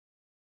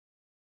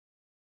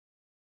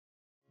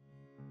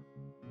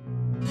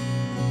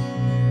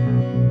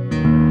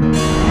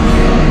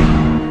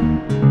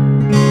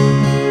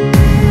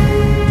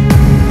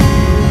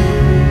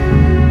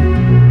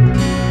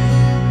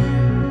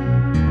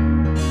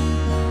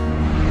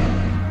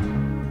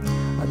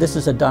This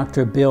is a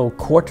Dr. Bill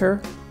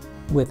Quarter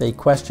with a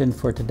question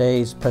for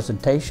today's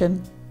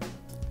presentation.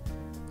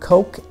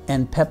 Coke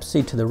and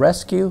Pepsi to the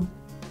rescue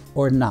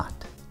or not?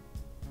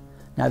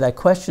 Now that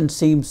question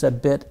seems a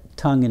bit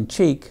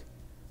tongue-in-cheek,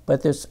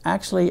 but there's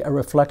actually a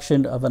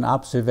reflection of an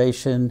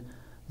observation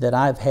that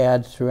I've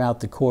had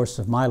throughout the course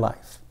of my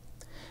life.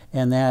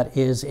 And that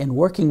is, in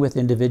working with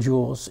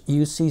individuals,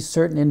 you see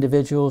certain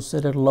individuals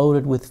that are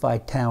loaded with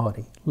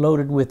vitality,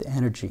 loaded with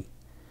energy.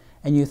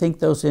 And you think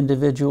those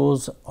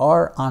individuals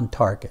are on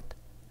target,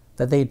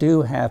 that they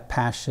do have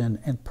passion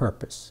and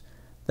purpose,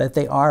 that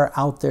they are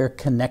out there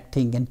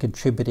connecting and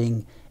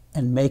contributing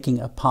and making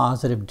a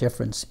positive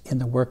difference in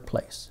the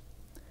workplace.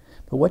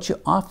 But what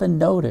you often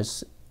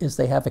notice is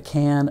they have a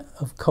can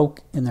of Coke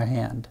in their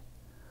hand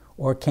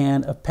or a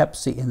can of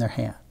Pepsi in their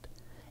hand.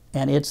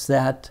 And it's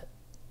that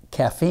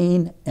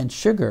caffeine and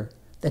sugar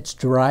that's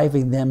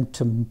driving them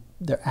to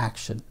their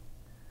action.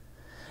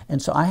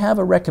 And so I have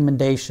a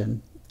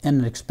recommendation and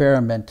an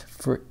experiment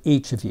for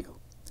each of you.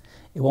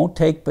 It won't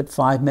take but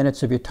 5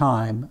 minutes of your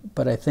time,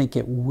 but I think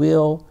it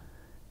will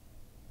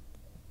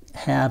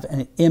have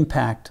an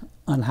impact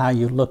on how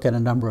you look at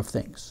a number of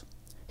things.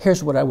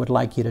 Here's what I would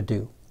like you to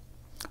do.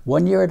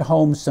 When you're at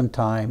home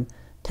sometime,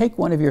 take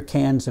one of your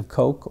cans of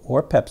Coke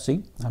or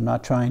Pepsi, I'm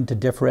not trying to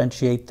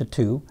differentiate the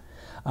two,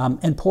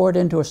 and pour it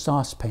into a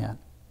saucepan.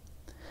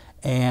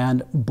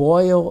 And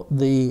boil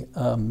the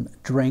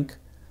drink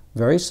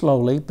very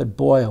slowly, but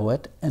boil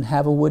it, and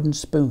have a wooden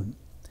spoon.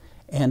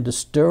 And to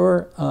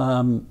stir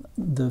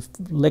the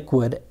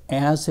liquid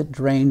as it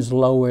drains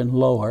lower and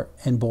lower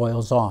and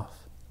boils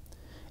off.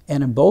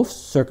 And in both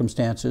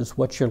circumstances,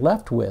 what you're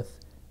left with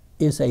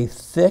is a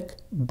thick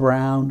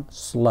brown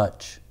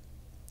sludge.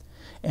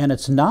 And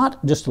it's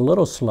not just a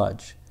little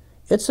sludge.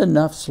 It's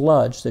enough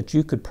sludge that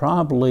you could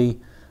probably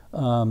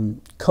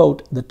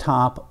coat the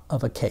top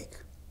of a cake.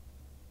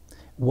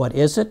 What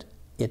is it?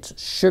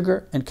 It's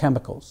sugar and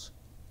chemicals.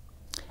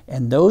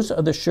 And those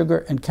are the sugar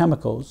and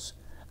chemicals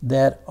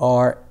that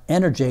are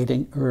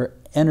energizing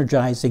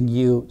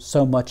you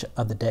so much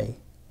of the day.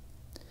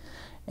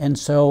 And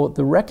so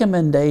the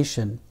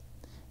recommendation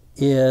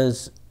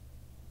is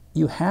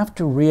you have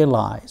to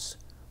realize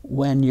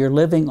when you're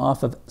living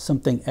off of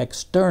something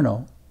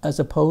external as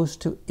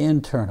opposed to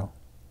internal.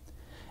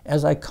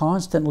 As I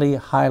constantly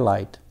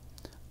highlight,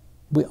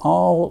 we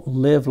all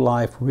live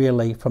life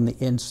really from the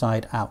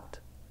inside out.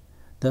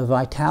 The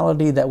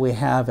vitality that we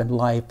have in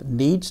life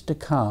needs to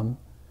come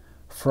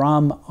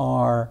from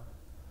our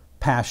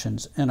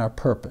passions and our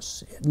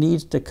purpose. It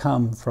needs to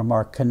come from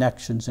our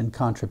connections and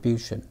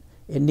contribution.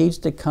 It needs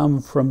to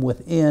come from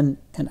within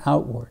and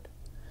outward.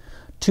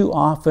 Too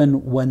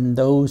often when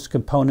those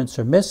components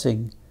are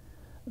missing,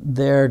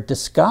 they're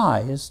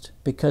disguised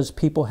because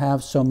people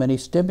have so many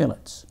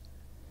stimulants.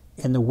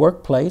 In the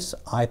workplace,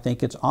 I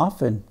think it's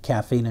often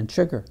caffeine and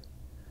sugar.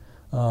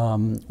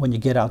 When you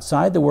get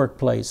outside the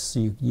workplace,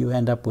 you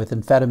end up with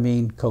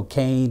amphetamine,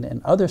 cocaine,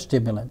 and other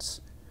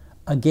stimulants.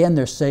 Again,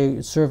 they're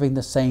serving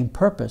the same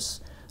purpose.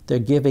 They're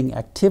giving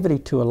activity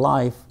to a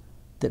life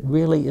that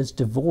really is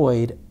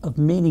devoid of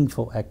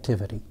meaningful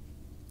activity.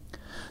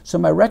 So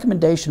my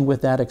recommendation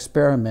with that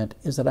experiment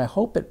is that I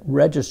hope it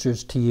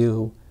registers to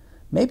you,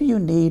 maybe you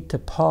need to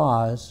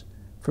pause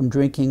from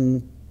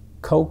drinking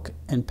Coke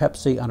and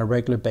Pepsi on a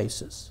regular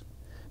basis.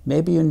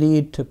 Maybe you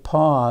need to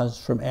pause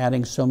from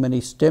adding so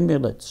many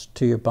stimulants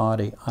to your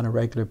body on a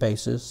regular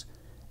basis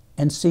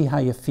and see how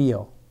you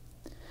feel.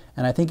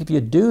 And I think if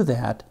you do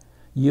that,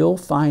 you'll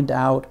find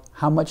out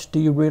how much do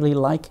you really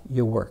like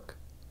your work.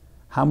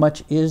 How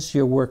much is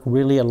your work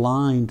really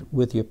aligned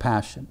with your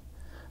passion?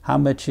 How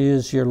much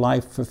is your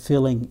life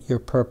fulfilling your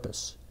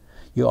purpose?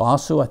 You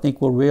also, I think,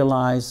 will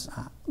realize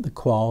the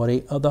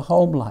quality of the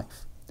home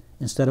life.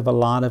 Instead of a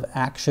lot of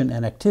action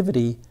and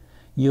activity,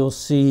 you'll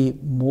see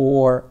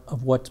more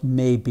of what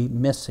may be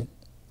missing.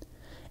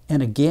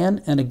 And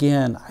again,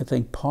 I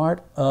think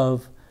part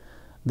of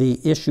the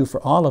issue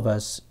for all of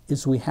us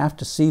is we have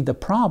to see the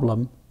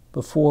problem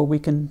before we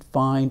can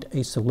find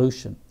a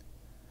solution.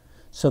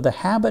 So the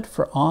habit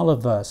for all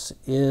of us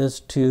is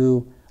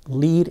to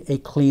lead a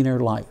cleaner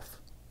life.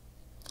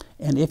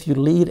 And if you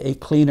lead a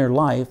cleaner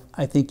life,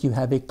 I think you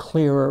have a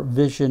clearer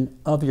vision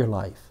of your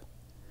life.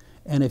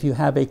 And if you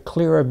have a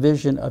clearer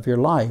vision of your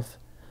life,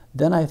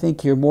 then I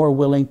think you're more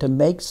willing to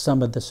make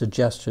some of the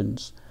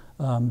suggestions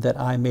that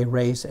I may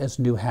raise as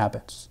new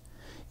habits.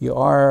 You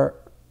are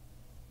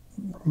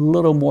a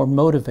little more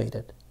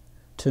motivated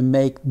to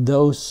make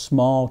those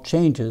small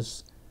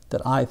changes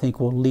that I think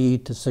will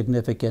lead to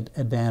significant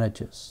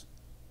advantages.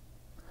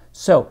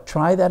 So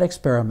try that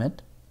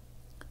experiment.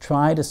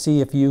 Try to see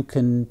if you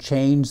can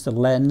change the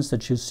lens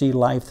that you see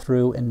life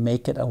through and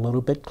make it a little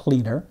bit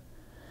cleaner.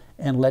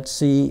 And let's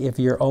see if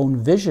your own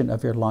vision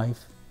of your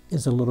life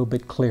is a little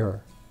bit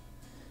clearer.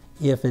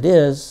 If it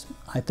is,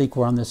 I think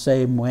we're on the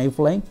same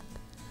wavelength.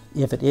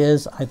 If it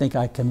is, I think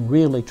I can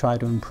really try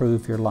to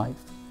improve your life.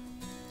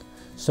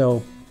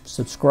 So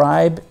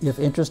subscribe if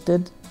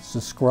interested,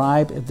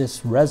 subscribe if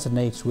this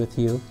resonates with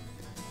you,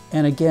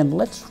 and again,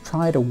 let's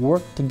try to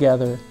work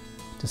together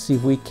to see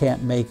if we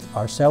can't make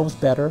ourselves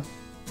better,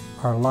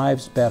 our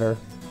lives better,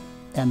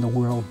 and the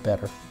world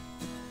better.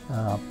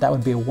 That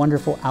would be a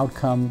wonderful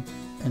outcome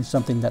and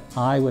something that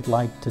I would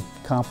like to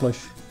accomplish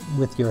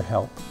with your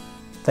help.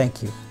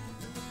 Thank you.